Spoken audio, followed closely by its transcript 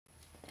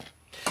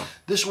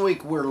This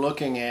week we're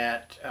looking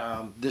at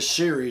this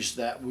series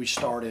that we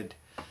started.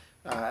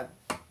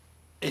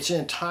 It's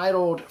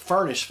entitled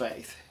Furnace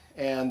Faith.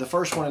 And the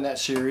first one in that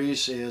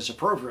series is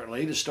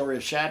appropriately the story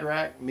of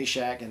Shadrach,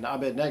 Meshach, and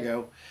Abed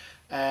Nego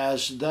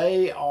as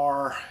they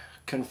are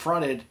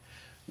confronted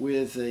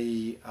with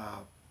the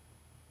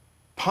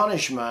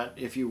punishment,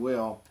 if you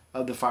will,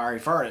 of the fiery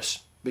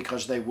furnace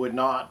because they would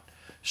not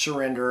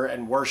surrender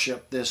and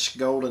worship this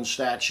golden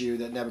statue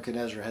that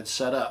Nebuchadnezzar had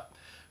set up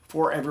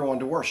for everyone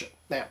to worship.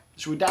 Now,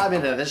 as we dive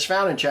into that, it's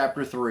found in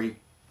chapter 3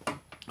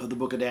 of the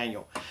book of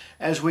Daniel.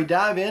 As we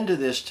dive into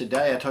this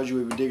today, I told you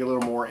we would dig a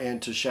little more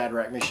into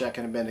Shadrach, Meshach,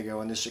 and Abed Nego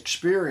and this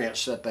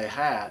experience that they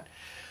had.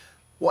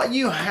 What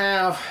you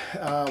have,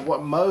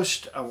 what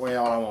most,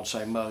 well, I won't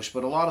say most,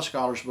 but a lot of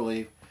scholars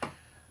believe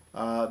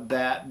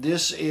that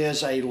this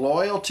is a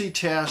loyalty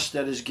test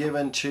that is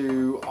given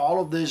to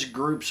all of these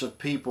groups of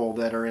people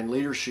that are in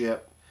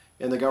leadership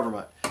in the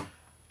government.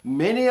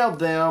 Many of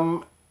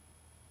them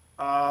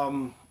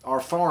are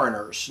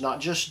foreigners, not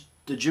just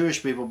the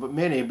Jewish people, but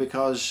many,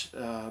 because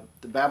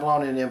the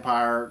Babylonian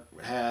Empire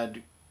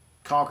had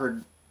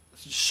conquered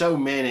so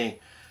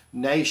many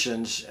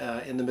nations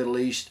in the Middle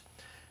East,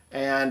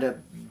 and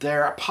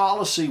their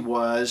policy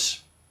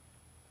was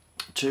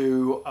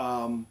to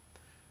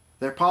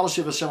their policy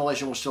of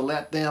assimilation was to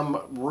let them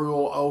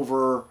rule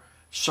over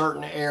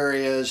certain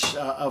areas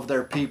of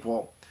their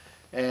people.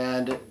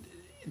 And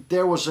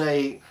there was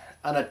an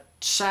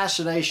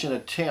assassination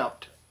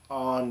attempt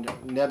on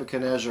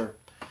Nebuchadnezzar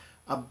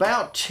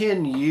about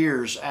 10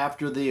 years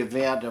after the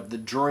event of the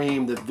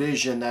dream, the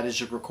vision that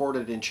is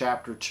recorded in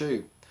chapter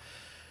 2.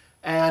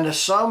 And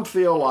some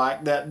feel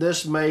like that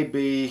this may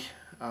be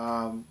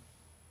a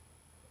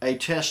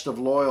test of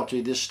loyalty,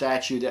 this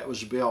statue that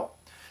was built,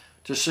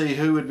 to see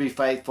who would be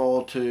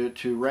faithful, to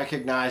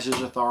recognize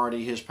his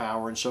authority, his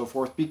power, and so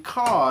forth,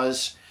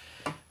 because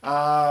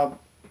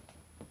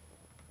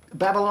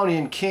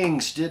Babylonian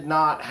kings did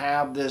not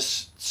have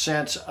this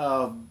sense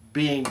of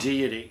being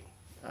deity.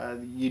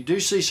 You do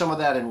see some of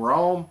that in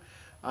Rome,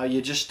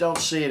 you just don't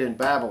see it in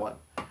Babylon.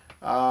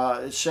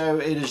 So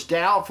it is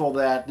doubtful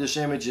that this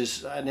image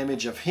is an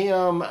image of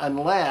him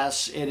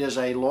unless it is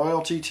a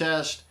loyalty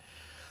test.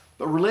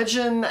 But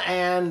religion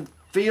and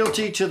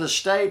fealty to the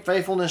state,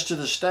 faithfulness to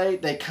the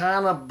state, they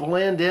kind of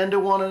blend into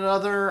one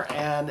another,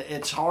 and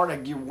it's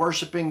hard. You're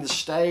worshiping the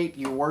state,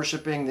 you're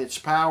worshiping its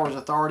power, its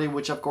authority,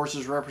 which of course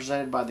is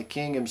represented by the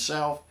king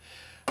himself,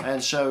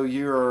 and so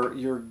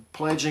you're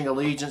pledging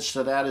allegiance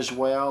to that as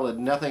well, and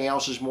nothing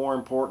else is more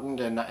important,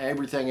 and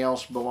everything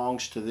else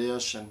belongs to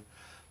this, and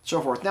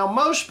so forth. Now,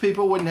 most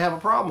people wouldn't have a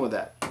problem with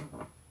that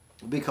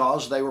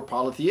because they were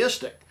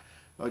polytheistic.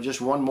 Well,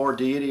 just one more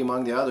deity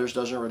among the others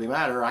doesn't really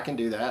matter. I can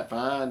do that,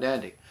 fine,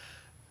 dandy.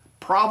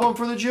 Problem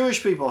for the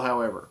Jewish people,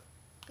 however,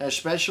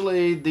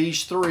 especially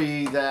these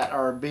three that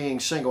are being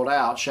singled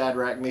out,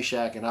 Shadrach,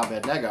 Meshach, and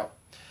Abed Nego.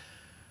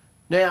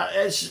 Now,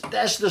 as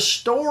the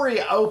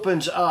story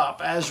opens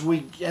up, as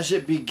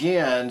it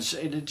begins,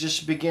 it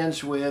just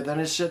begins with, and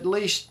it's at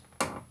least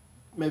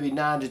maybe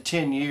 9 to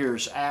 10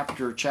 years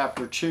after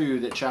chapter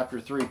 2 that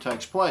chapter 3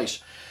 takes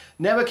place.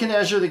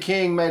 Nebuchadnezzar the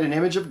king made an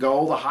image of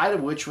gold, the height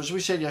of which, as we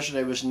said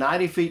yesterday, was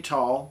 90 feet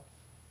tall,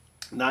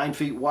 9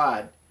 feet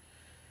wide.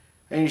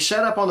 And he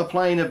set up on the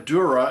plain of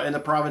Dura in the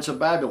province of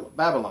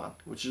Babylon,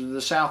 which is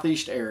the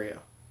southeast area.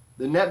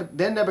 Then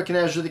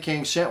Nebuchadnezzar the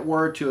king sent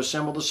word to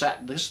assemble the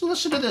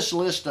listen to this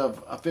list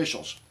of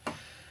officials: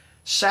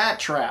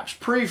 satraps,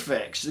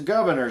 prefects, the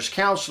governors,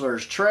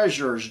 counselors,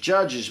 treasurers,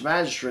 judges,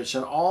 magistrates,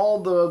 and all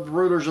the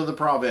rulers of the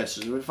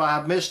provinces. If I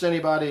have missed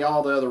anybody,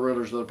 all the other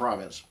rulers of the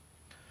province,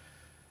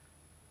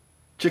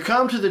 to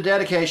come to the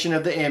dedication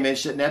of the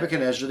image that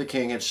Nebuchadnezzar the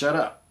king had set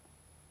up.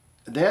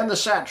 Then the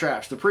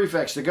satraps, the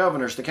prefects, the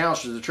governors, the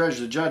counselors, the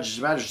treasurers, the judges,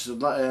 the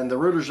magistrates, and the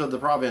rulers of the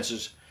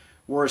provinces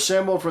were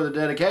assembled for the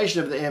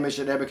dedication of the image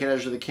that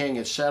Nebuchadnezzar the king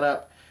had set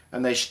up,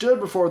 and they stood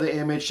before the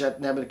image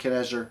that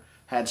Nebuchadnezzar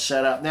had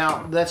set up.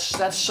 Now,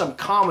 that's some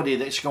comedy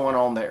that's going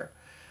on there.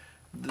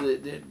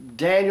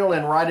 Daniel,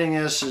 in writing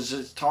this,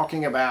 is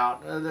talking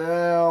about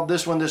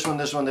this one, this one,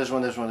 this one, this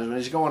one, this one, this one.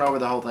 He's going over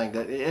the whole thing.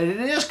 It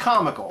is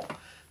comical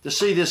to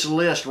see this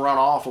list run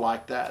off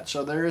like that,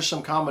 so there is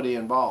some comedy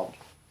involved.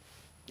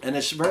 And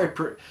it's very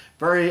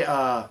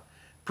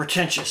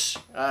pretentious,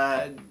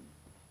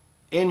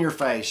 in your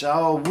face.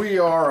 Oh, we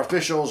are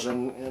officials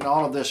and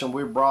all of this, and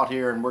we're brought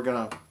here, and we're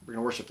gonna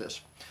worship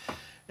this,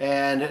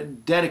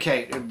 and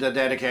dedicate the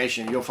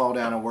dedication. You'll fall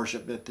down and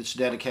worship at this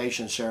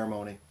dedication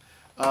ceremony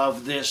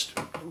of this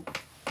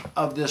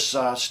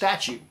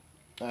statue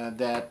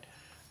that.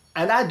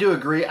 And I do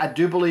agree. I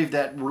do believe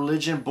that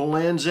religion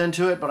blends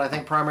into it, but I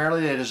think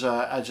primarily it is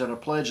a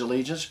pledge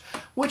allegiance,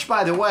 which,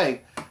 by the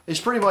way, is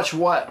pretty much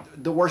what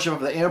the worship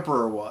of the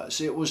emperor was.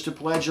 It was to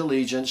pledge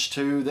allegiance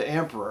to the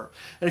emperor.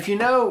 And if you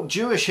know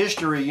Jewish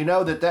history, you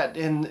know that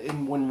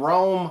when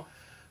Rome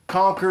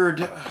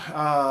conquered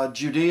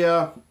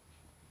Judea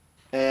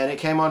and it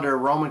came under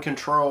Roman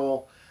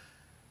control,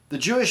 the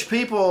Jewish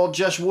people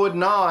just would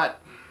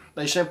not,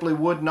 they simply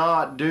would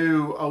not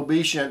do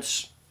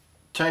obeisance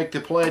take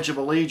the Pledge of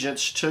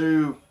Allegiance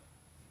to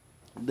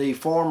the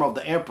form of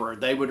the emperor.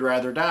 They would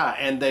rather die,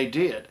 and they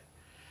did,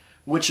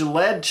 which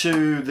led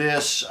to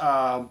this,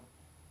 I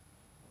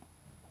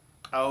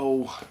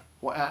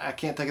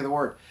can't think of the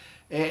word.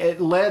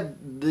 It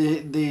led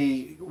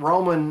the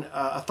Roman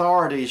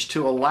authorities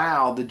to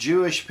allow the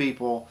Jewish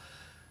people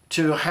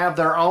to have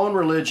their own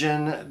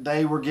religion.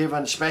 They were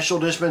given special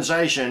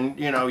dispensation.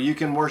 You know, you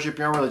can worship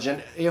your own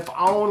religion if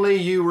only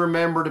you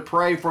remember to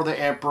pray for the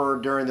emperor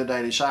during the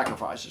daily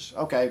sacrifices.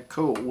 Okay,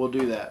 cool, we'll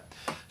do that.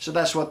 So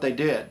that's what they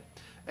did.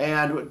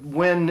 And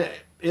when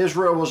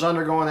Israel was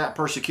undergoing that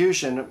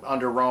persecution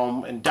under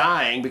Rome and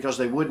dying because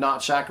they would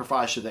not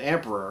sacrifice to the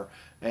emperor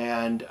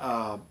and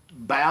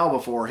bow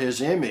before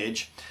his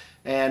image,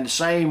 and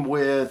same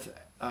with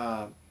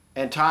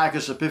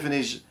Antiochus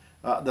Epiphanes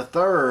the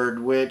third,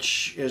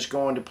 which is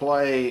going to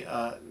play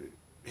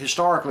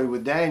historically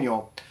with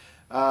Daniel.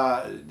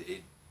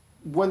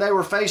 When they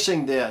were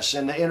facing this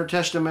in the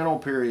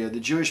intertestamental period, the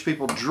Jewish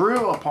people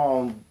drew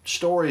upon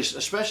stories,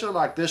 especially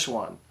like this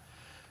one,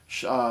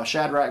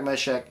 Shadrach,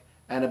 Meshach,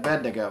 and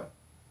Abed Nego,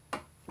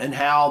 and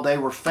how they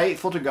were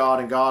faithful to God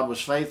and God was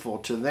faithful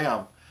to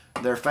them.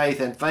 Their faith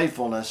and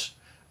faithfulness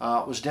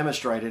was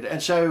demonstrated.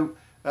 And so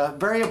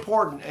very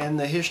important in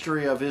the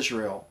history of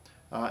Israel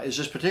is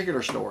this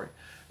particular story.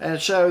 And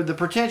so the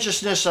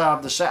pretentiousness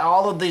of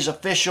all of these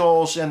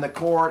officials in the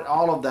court,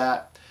 all of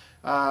that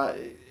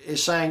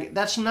is saying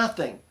that's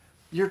nothing.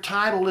 Your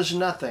title is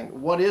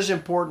nothing. What is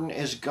important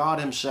is God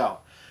himself.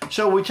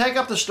 So we take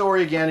up the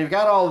story again. You've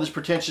got all of this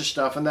pretentious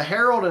stuff, and the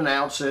herald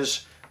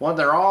announces, well,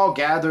 they're all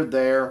gathered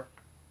there.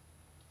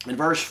 In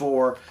verse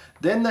 4,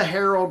 then the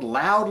herald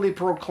loudly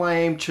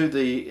proclaimed to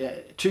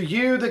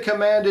you the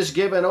command is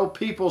given, O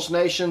peoples,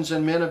 nations,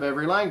 and men of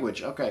every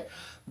language. Okay,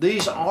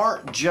 these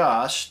aren't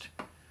just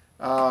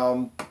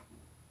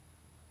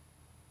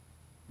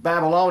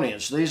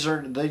Babylonians.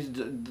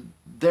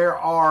 There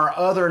are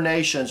other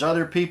nations,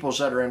 other peoples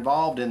that are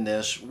involved in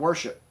this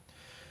worship.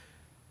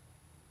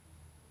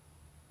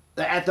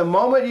 At the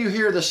moment you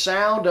hear the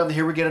sound of,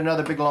 here we get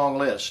another big long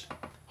list,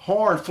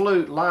 horn,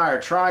 flute, lyre,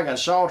 trigon,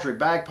 psaltery,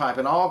 bagpipe,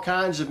 and all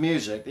kinds of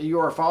music, that you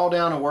are fall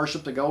down and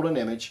worship the golden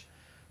image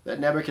that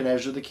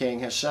Nebuchadnezzar the king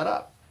has set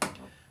up.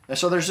 And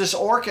so there's this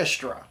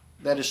orchestra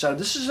that is set up.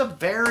 This is a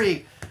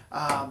very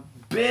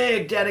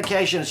big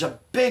dedication. It's a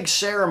big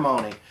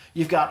ceremony.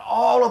 You've got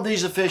all of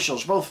these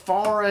officials, both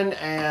foreign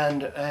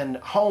and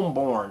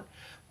homeborn,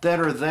 that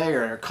are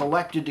there and are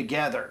collected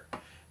together.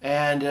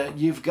 And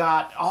you've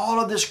got all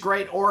of this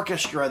great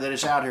orchestra that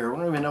is out here. We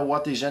don't even know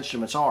what these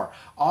instruments are.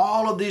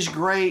 All of these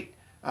great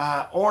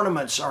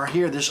ornaments are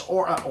here. This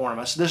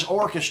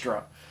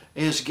orchestra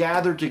is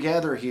gathered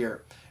together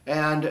here.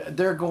 And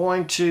they're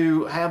going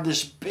to have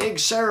this big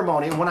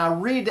ceremony. And when I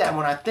read that,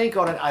 when I think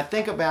on it, I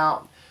think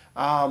about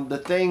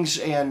the things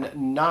in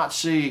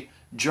Nazi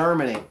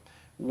Germany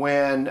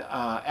when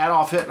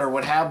Adolf Hitler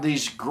would have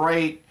these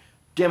great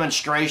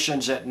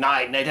demonstrations at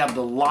night, and they'd have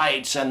the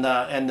lights and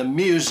the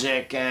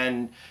music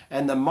and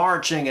the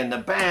marching and the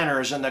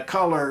banners and the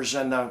colors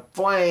and the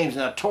flames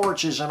and the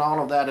torches and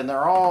all of that, and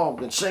they're all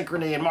in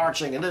synchrony and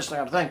marching and this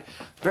kind of thing.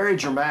 Very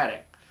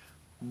dramatic.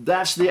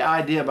 That's the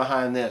idea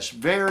behind this.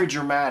 Very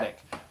dramatic.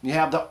 You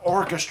have the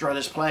orchestra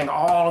that's playing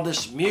all of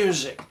this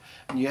music,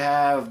 and you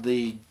have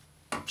the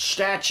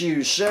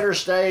statues center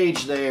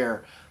stage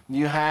there.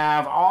 You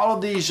have all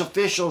of these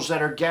officials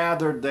that are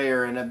gathered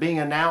there and being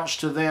announced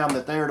to them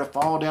that they are to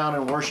fall down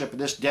and worship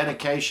this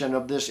dedication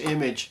of this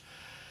image.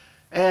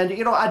 And,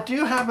 you know, I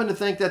do happen to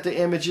think that the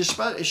image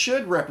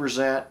should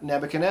represent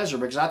Nebuchadnezzar,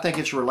 because I think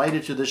it's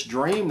related to this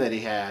dream that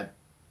he had.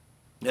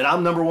 And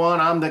I'm number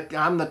one, I'm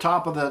the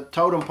top of the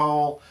totem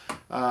pole,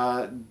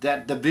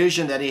 that the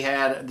vision that he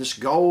had, this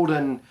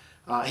golden,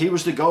 he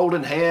was the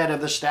golden head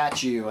of the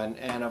statue.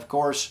 And of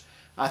course,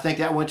 I think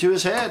that went to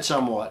his head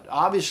somewhat.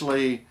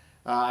 Obviously,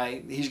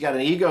 he's got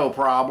an ego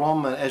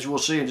problem, as we'll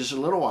see in just a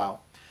little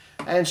while.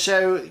 And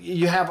so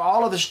you have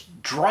all of this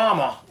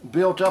drama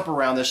built up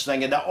around this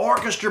thing, and the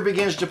orchestra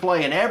begins to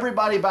play, and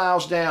everybody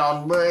bows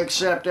down,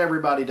 except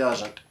everybody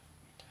doesn't.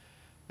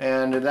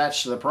 And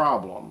that's the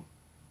problem.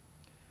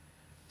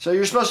 So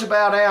you're supposed to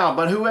bow down,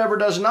 but whoever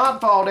does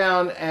not fall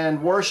down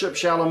and worship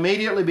shall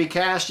immediately be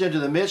cast into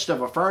the midst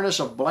of a furnace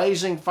of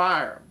blazing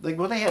fire.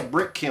 Well, they had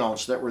brick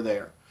kilns that were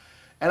there.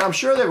 And I'm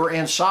sure they were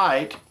in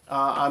sight.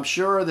 I'm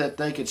sure that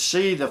they could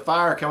see the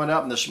fire coming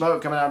up and the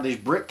smoke coming out of these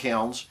brick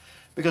kilns,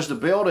 because the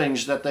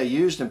buildings that they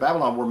used in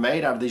Babylon were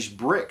made out of these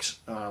bricks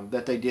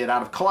that they did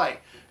out of clay.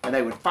 And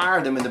they would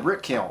fire them in the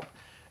brick kiln.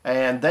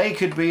 And they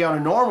could be on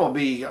a normal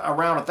be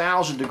around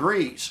 1,000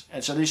 degrees.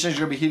 And so these things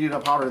are going to be heated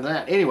up hotter than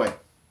that. Anyway,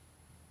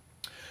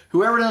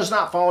 whoever does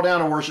not fall down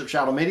and worship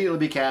shall immediately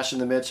be cast in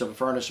the midst of a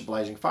furnace of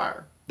blazing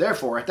fire.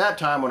 Therefore, at that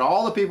time, when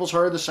all the peoples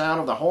heard the sound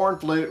of the horn,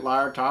 flute,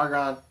 lyre,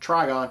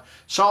 trigon,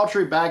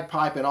 psaltery,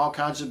 bagpipe, and all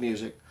kinds of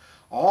music,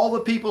 all the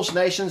peoples,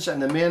 nations,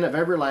 and the men of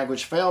every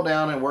language fell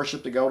down and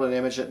worshipped the golden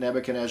image that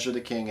Nebuchadnezzar the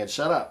king had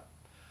set up.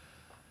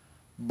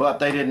 But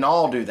they didn't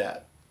all do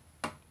that.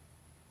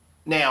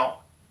 Now,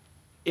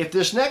 if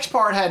this next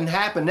part hadn't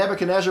happened,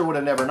 Nebuchadnezzar would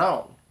have never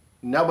known.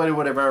 nobody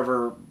would have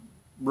ever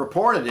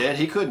reported it.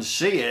 He couldn't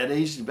see it.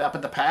 He's up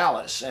at the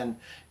palace. And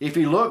if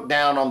you look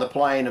down on the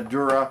plain of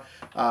Dura,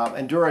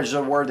 and Dura is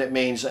a word that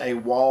means a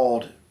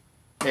walled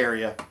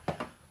area,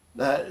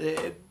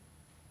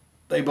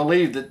 they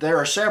believe that there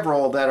are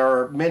several that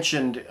are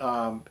mentioned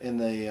in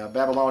the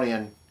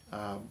Babylonian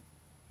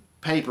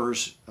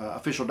papers,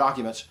 official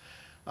documents,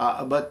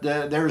 but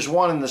there's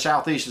one in the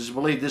southeast. It's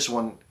believed this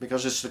one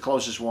because it's the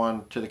closest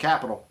one to the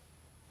capital.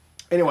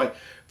 Anyway,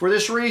 for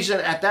this reason,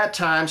 at that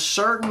time,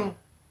 certain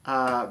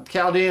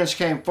Chaldeans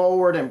came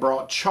forward and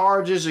brought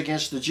charges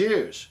against the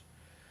Jews.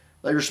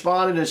 They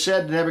responded and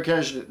said to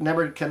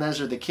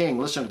Nebuchadnezzar the king,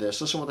 listen to this,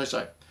 listen to what they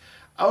say.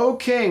 O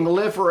king,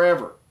 live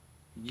forever.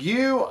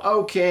 You,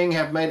 O king,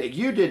 have made it.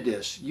 You did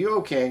this. You,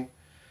 O king,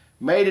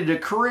 made a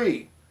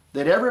decree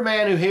that every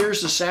man who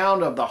hears the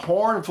sound of the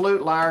horn,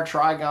 flute, lyre,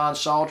 trigon,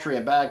 psaltery,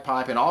 and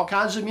bagpipe, and all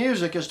kinds of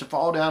music is to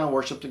fall down and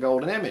worship the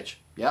golden image.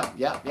 Yep,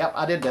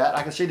 I did that.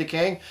 I can see the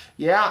king.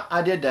 Yeah,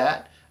 I did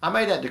that. I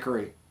made that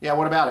decree. Yeah,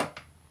 what about it?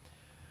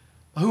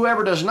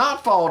 Whoever does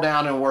not fall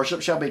down and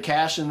worship shall be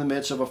cast in the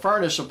midst of a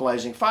furnace of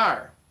blazing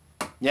fire.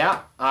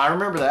 Yeah, I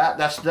remember that.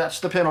 That's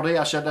the penalty.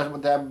 I said that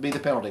would be the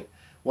penalty.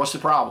 What's the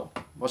problem?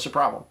 What's the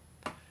problem?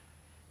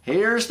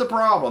 Here's the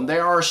problem.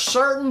 There are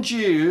certain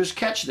Jews,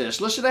 catch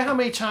this, listen to how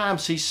many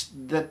times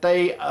that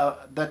they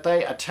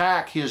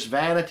attack his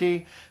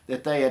vanity,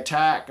 that they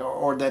attack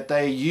or that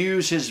they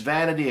use his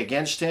vanity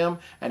against him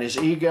and his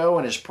ego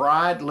and his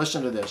pride.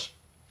 Listen to this.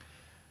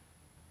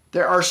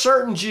 There are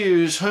certain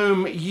Jews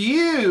whom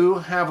you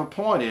have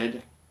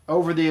appointed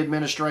over the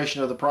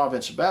administration of the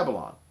province of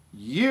Babylon.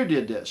 You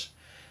did this.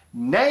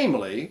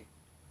 Namely,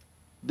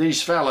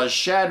 these fellas,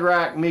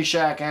 Shadrach,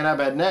 Meshach, and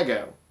Abed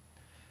Nego.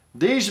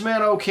 These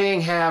men, O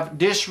king, have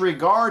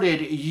disregarded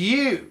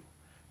you,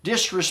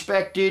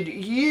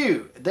 disrespected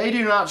you. They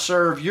do not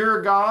serve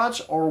your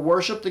gods or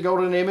worship the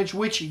golden image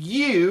which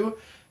you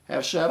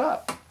have set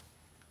up.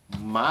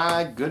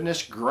 My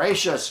goodness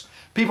gracious.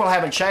 People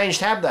haven't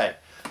changed, have they?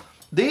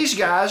 These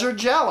guys are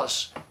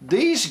jealous.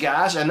 These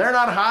guys, and they're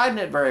not hiding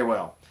it very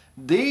well.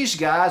 These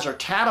guys are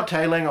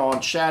tattletaling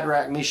on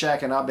Shadrach,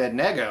 Meshach, and Abed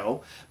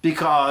Nego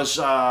because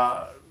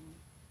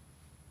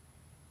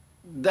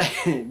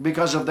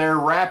because of their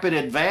rapid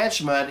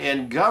advancement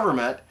in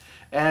government,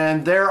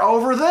 and they're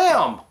over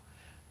them.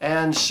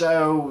 And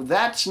so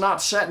that's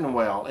not setting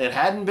well. It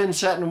hadn't been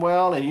setting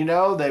well, and you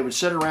know, they would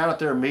sit around at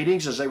their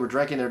meetings as they were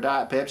drinking their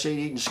Diet Pepsi,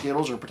 eating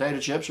Skittles or potato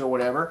chips or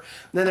whatever.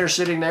 And then they're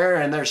sitting there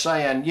and they're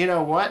saying, you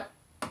know what?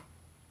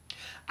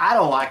 I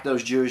don't like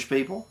those Jewish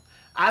people.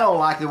 I don't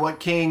like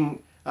what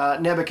King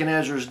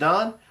Nebuchadnezzar has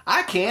done.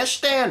 I can't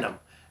stand them.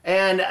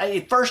 And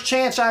first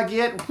chance I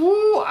get,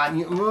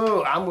 I'm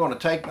going to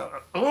take,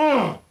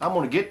 I'm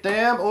going to get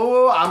them.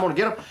 I'm going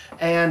to get them.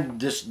 And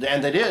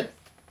they did.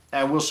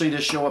 And we'll see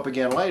this show up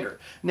again later.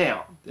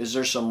 Now, is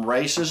there some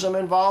racism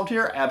involved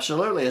here?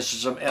 Absolutely.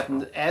 Is there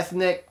some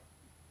ethnic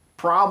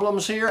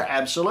problems here?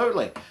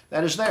 Absolutely.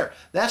 That is there.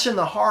 That's in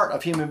the heart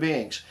of human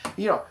beings.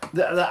 You know,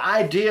 the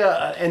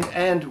idea,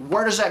 and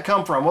where does that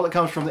come from? Well, it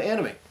comes from the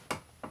enemy.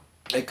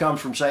 It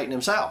comes from Satan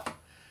himself.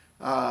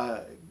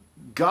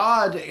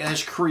 God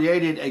has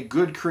created a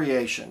good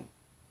creation,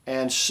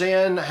 and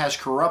sin has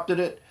corrupted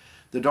it.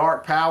 The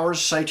dark powers,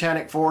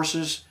 satanic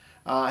forces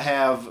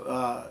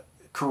have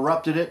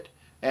corrupted it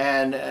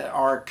and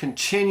are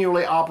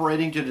continually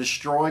operating to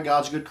destroy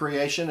God's good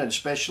creation, and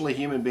especially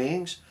human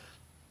beings.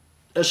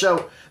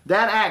 So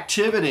that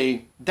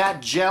activity,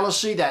 that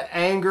jealousy, that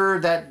anger,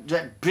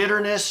 that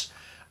bitterness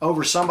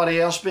over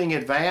somebody else being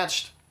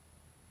advanced,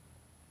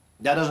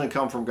 that doesn't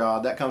come from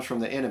God. That comes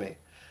from the enemy.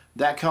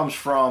 That comes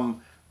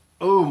from,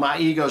 oh, my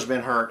ego's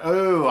been hurt.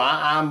 Oh,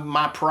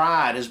 my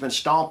pride has been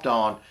stomped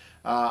on.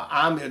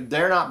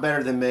 They're not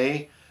better than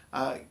me.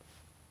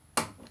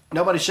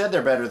 Nobody said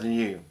they're better than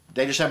you.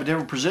 They just have a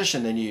different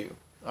position than you.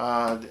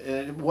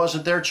 It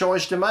wasn't their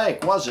choice to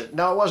make, was it?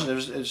 No, it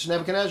wasn't. It was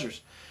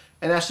Nebuchadnezzar's.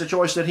 And that's the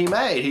choice that he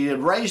made. He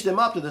had raised him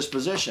up to this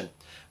position.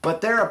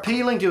 But they're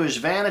appealing to his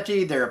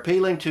vanity. They're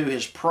appealing to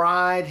his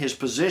pride, his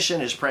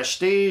position, his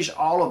prestige,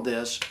 all of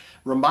this,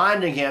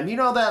 reminding him, you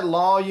know that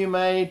law you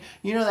made?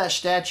 You know that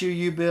statue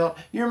you built?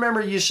 You remember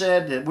you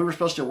said that we were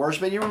supposed to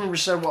worship it? You remember you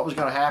said what was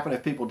going to happen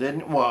if people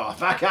didn't? Well,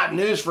 if I got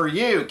news for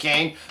you,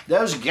 King,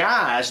 those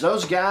guys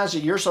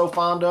that you're so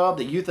fond of,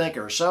 that you think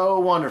are so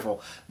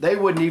wonderful, they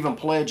wouldn't even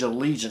pledge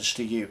allegiance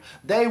to you.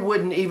 They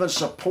wouldn't even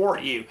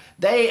support you.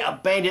 They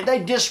abandoned,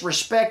 they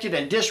disrespected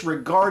and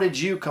disregarded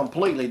you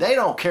completely. They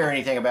don't care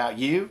anything about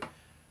you.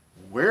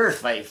 We're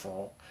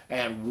faithful.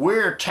 And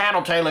we're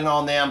tattletaling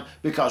on them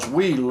because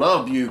we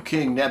love you,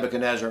 King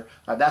Nebuchadnezzar.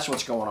 That's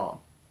what's going on.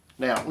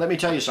 Now, let me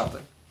tell you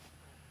something.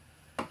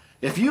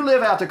 If you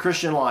live out the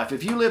Christian life,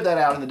 if you live that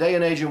out in the day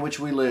and age in which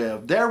we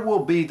live, there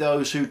will be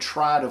those who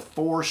try to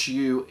force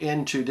you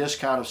into this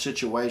kind of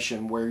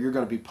situation where you're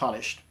going to be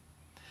punished.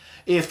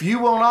 If you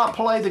will not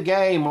play the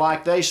game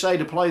like they say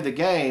to play the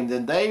game,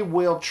 then they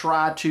will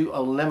try to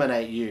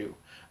eliminate you.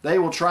 They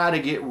will try to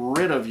get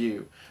rid of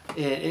you.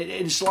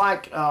 It's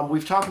like,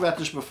 we've talked about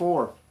this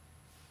before.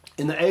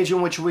 In the age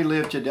in which we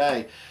live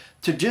today,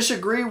 To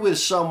disagree with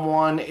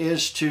someone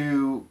is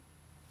to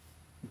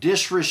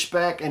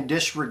disrespect and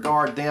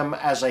disregard them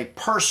as a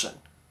person.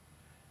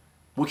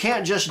 We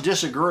can't just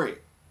disagree.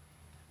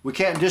 We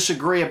can't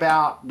disagree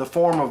about the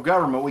form of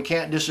government. We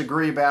can't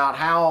disagree about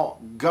how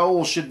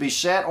goals should be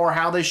set or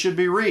how they should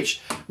be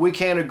reached. We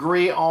can't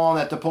agree on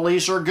that the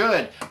police are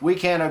good. We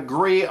can't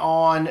agree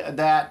on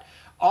that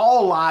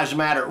all lives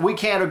matter. We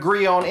can't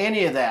agree on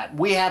any of that.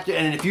 We have to,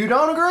 and if you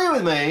don't agree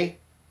with me,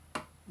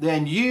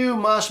 then you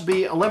must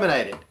be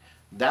eliminated.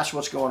 That's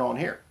what's going on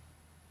here.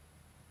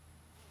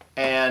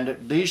 And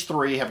these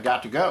three have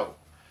got to go.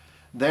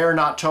 They're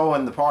not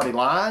towing the party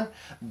line.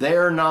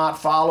 They're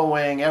not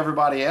following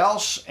everybody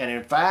else. And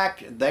in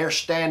fact, they're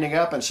standing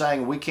up and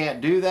saying, we can't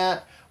do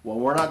that. Well,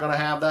 we're not going to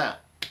have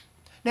that.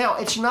 Now,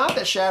 it's not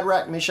that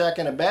Shadrach, Meshach,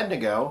 and Abed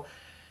Nego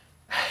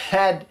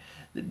had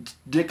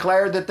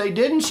declared that they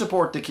didn't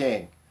support the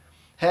king,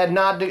 had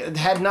not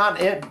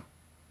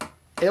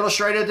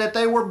illustrated that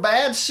they were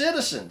bad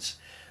citizens.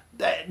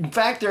 In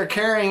fact, they're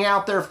carrying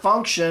out their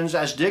functions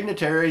as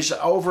dignitaries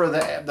over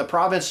the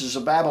provinces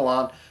of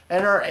Babylon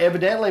and are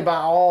evidently, by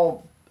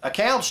all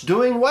accounts,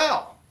 doing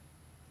well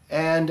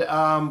and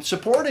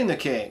supporting the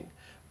king.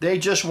 They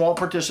just won't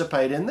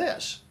participate in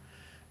this.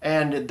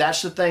 And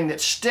that's the thing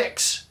that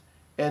sticks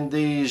in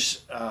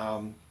these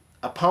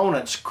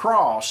opponents'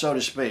 craw, so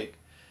to speak,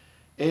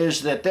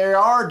 is that they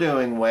are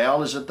doing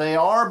well, is that they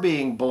are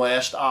being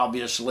blessed,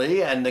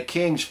 obviously, and the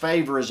king's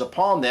favor is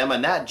upon them,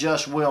 and that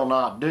just will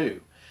not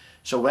do.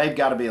 So they've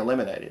got to be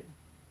eliminated.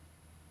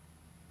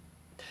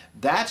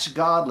 That's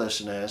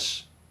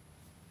godlessness,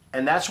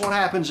 and that's what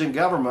happens in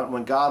government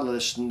when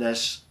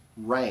godlessness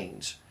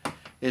reigns,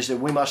 is that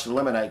we must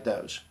eliminate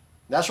those.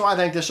 That's why I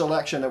think this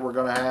election that we're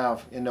going to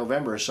have in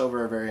November is so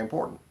very, very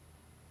important.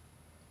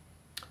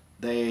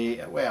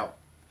 Well,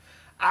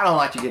 I don't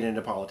like to get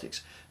into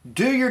politics.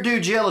 Do your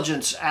due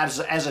diligence as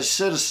a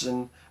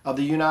citizen of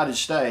the United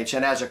States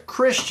and as a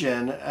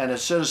Christian and a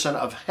citizen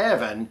of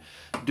heaven.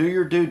 Do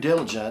your due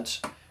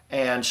diligence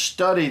and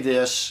study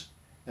this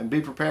and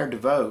be prepared to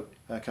vote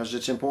because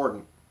it's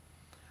important.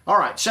 All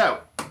right,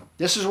 so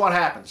this is what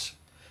happens.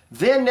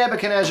 Then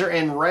Nebuchadnezzar,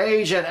 in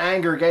rage and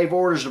anger, gave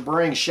orders to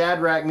bring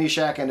Shadrach,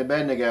 Meshach, and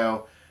Abed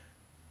Nego.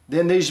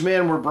 Then these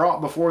men were brought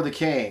before the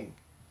king.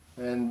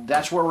 And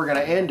that's where we're going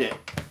to end it.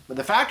 But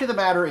the fact of the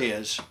matter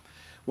is,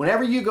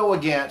 whenever you go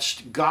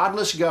against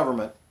godless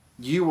government,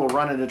 you will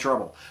run into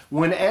trouble.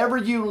 Whenever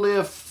you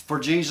live for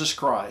Jesus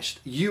Christ,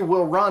 you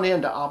will run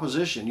into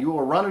opposition. You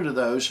will run into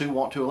those who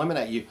want to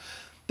eliminate you.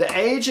 The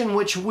age in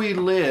which we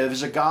live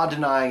is a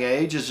God-denying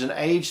age. It's an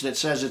age that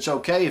says it's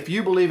okay if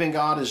you believe in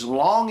God as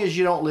long as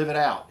you don't live it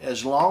out.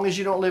 As long as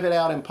you don't live it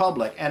out in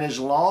public. And as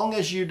long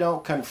as you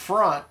don't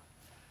confront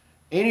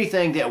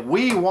anything that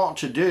we want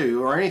to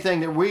do or anything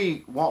that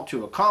we want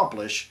to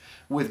accomplish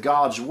with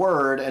God's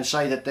Word and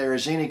say that there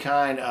is any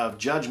kind of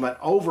judgment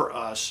over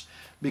us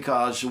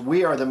because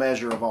we are the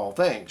measure of all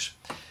things.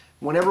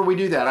 Whenever we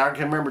do that, I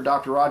can remember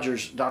Dr.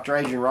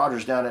 Adrian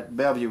Rogers down at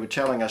Bellevue was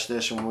telling us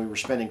this when we were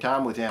spending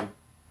time with him,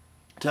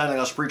 telling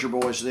us preacher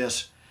boys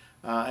this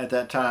at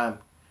that time,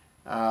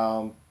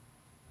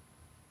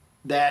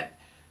 that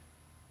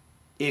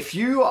if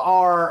you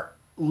are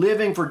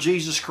living for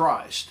Jesus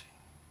Christ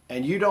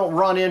and you don't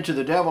run into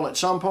the devil at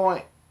some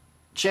point,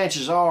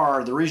 chances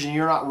are the reason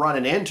you're not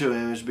running into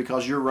him is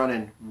because you're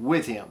running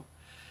with him.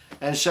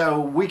 And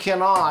so we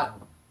cannot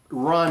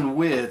run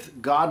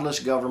with godless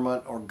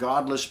government or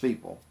godless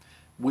people.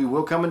 We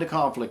will come into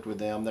conflict with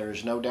them. There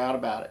is no doubt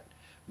about it.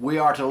 We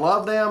are to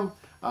love them.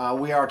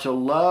 We are to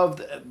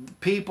love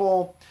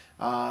people.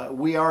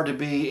 We are to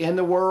be in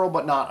the world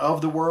but not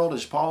of the world,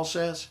 as Paul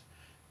says.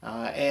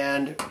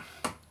 And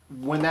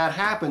when that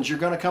happens, you're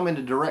going to come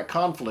into direct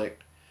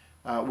conflict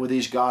with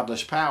these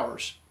godless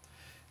powers.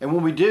 And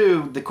when we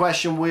do, the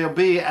question will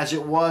be, as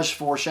it was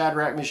for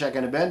Shadrach, Meshach,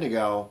 and Abed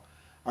Nego,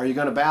 are you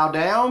going to bow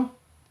down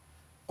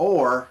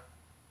or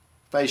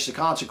face the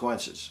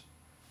consequences?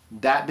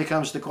 That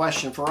becomes the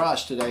question for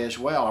us today as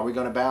well. Are we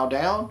going to bow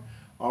down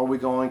or are we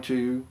going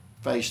to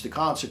face the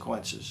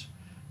consequences?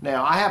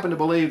 Now, I happen to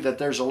believe that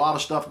there's a lot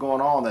of stuff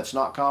going on that's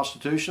not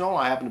constitutional.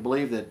 I happen to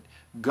believe that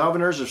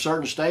governors of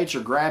certain states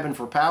are grabbing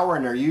for power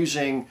and they're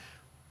using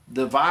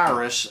the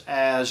virus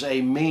as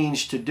a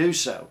means to do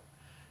so.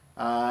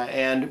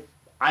 And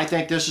I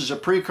think this is a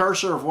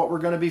precursor of what we're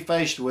going to be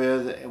faced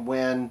with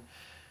when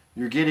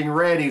you're getting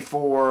ready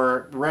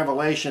for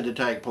Revelation to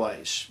take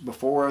place.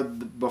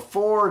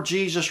 Before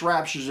Jesus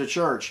raptures the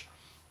church,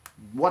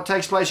 what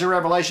takes place in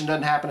Revelation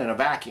doesn't happen in a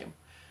vacuum.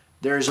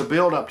 There is a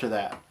build-up to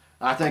that.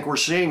 I think we're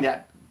seeing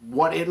that,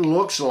 what it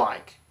looks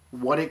like,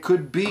 what it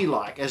could be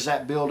like as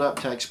that build-up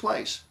takes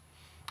place.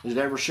 Does it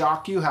ever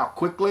shock you how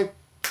quickly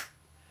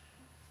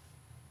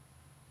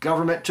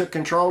government took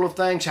control of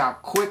things, how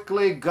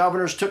quickly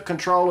governors took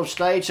control of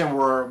states and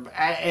were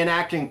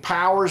enacting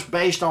powers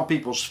based on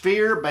people's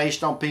fear,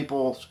 based on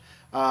people's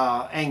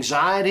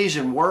anxieties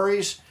and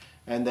worries,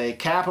 and they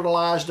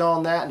capitalized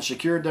on that and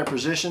secured their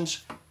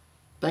positions?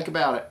 Think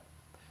about it.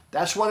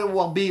 That's what it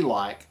will be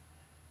like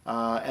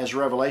as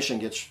Revelation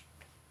gets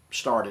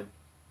started.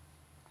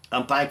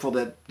 I'm thankful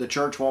that the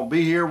church won't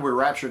be here. We're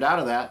raptured out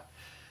of that.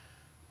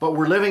 But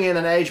we're living in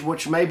an age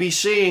which may be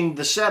seeing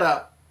the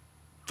setup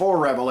for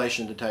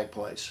Revelation to take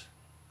place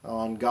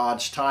on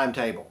God's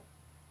timetable.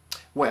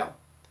 Well,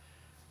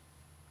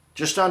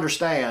 just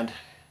understand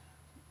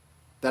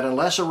that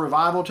unless a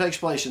revival takes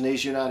place in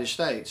these United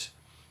States,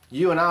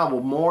 you and I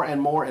will more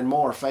and more and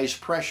more face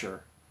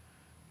pressure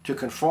to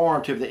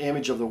conform to the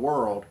image of the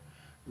world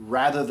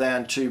rather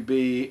than to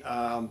be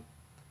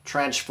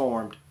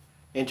transformed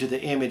into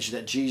the image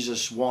that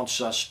Jesus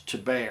wants us to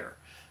bear,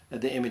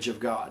 the image of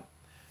God.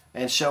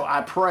 And so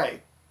I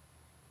pray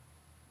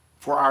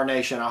for our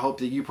nation. I hope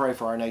that you pray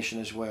for our nation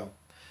as well.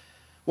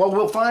 Well,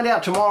 we'll find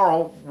out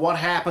tomorrow what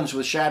happens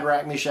with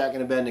Shadrach, Meshach,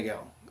 and Abed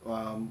Nego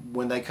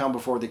when they come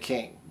before the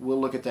king. We'll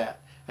look at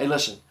that. Hey,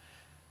 listen,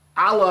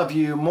 I love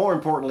you. More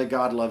importantly,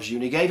 God loves you.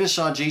 And He gave His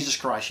Son, Jesus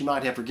Christ. You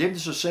might have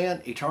forgiveness of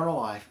sin, eternal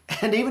life,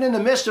 and even in the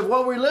midst of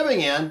what we're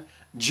living in,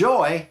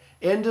 joy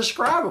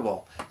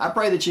indescribable. I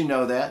pray that you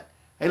know that.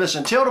 Hey, listen,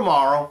 until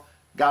tomorrow,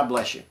 God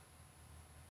bless you.